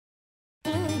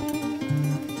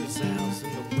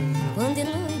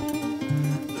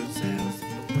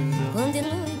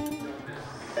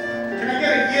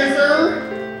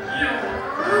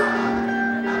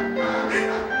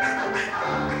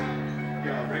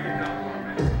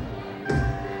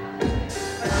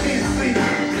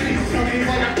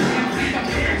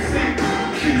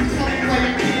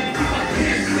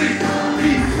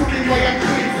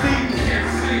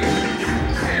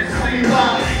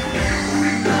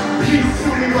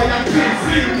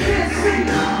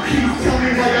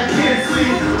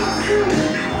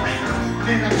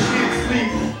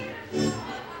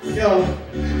Yo,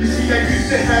 you see, I used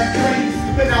to have dreams,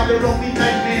 but now they're only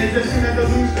nightmares. As soon as I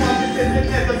lose consciousness, it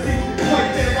never seems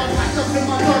quite there. I watch up in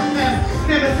my dark past,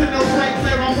 never to know right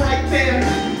there. I'm right there,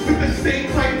 with the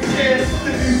same frightened stares. The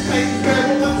new place where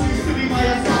what once used to be my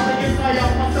esophagus, I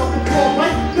out myself and fall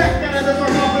right back down to the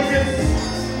sarcophagus.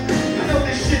 I know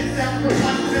this shit sounds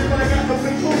preposterous, but I got no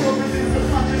control over this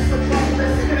subconscious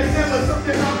metropolis, and it's never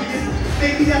something obvious.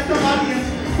 Maybe that's the audience.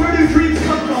 Where do dreams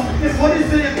come from? And what is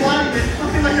the embodiment?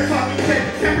 Something like a talking head.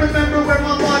 Can't remember where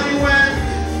my body went.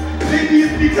 Maybe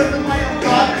it's because of my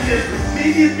ungodliness.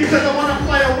 Maybe it's because I want to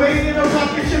fly away in a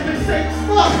rocket ship and say,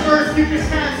 fuck Earth, you can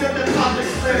hand your deposit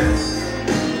slips.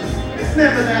 It's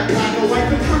never that black or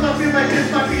white. Sometimes I feel like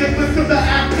this might be a glimpse of the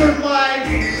afterlife.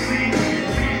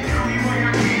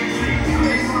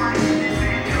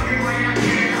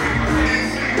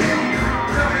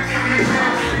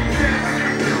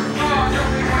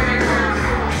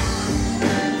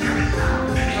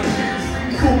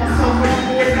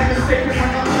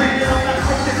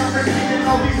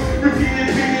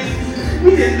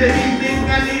 We did the evening,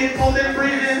 I needed more than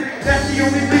breathing. That's the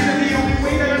only reason, the only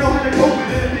way that I know how to cope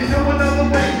with it. There's no other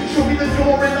way, show me the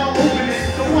door and I'll open it.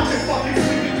 Don't want your fucking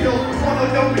sleeping pills, wanna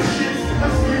know this shit.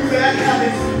 I'm few bad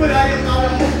habits, but I am not a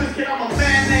hopeless kid, I'm a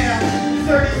man now.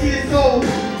 30 years old,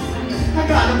 I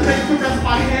got a place to rest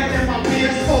my hand and my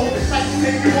beer's cold. I can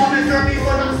take you on a journey,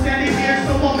 but I'm standing here,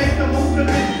 so I'll make the most of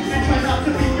it. And try not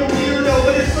to be your weirdo,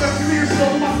 but it's a career, so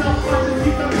my self-conscious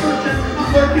keeps on searching. I'm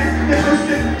lurking,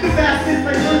 immersing, the fastest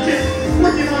like lurching.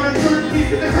 Working on a third piece,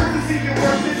 cause it hurts to see you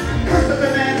worsen. Curse of the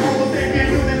man, almost a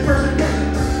human person.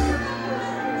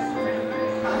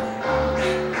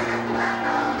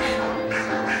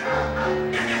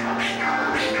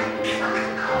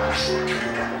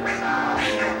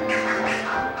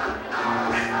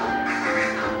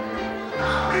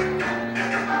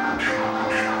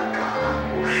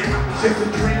 It's just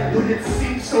a dream, but it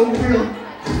seems so real.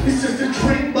 It's just a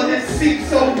dream, but it seems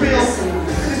so real.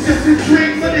 It's just a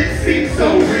dream, but it seems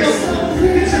so real.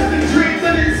 It's just a dream,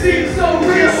 but it seems so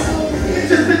real. It's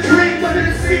just a dream, but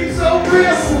it seems so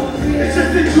real. It's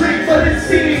just a dream, but it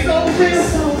seems so real.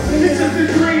 It's just a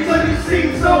dream, but it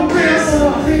seems so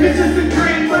real. It's just a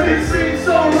dream, but it seems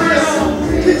so real.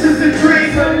 It's just a dream,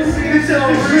 but it seems so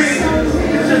real.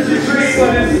 It's just a dream,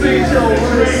 but it seems so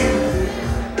real.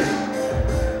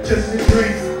 Just a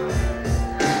dream,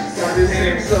 but it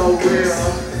seems so real.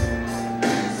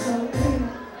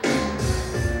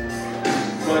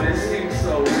 But it seems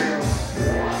so real.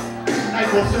 I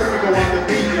will certainly go on the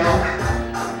beat, y'all.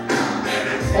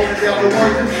 Holding down the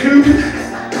ones and twos.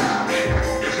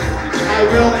 I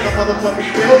will in the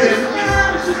motherfucking building.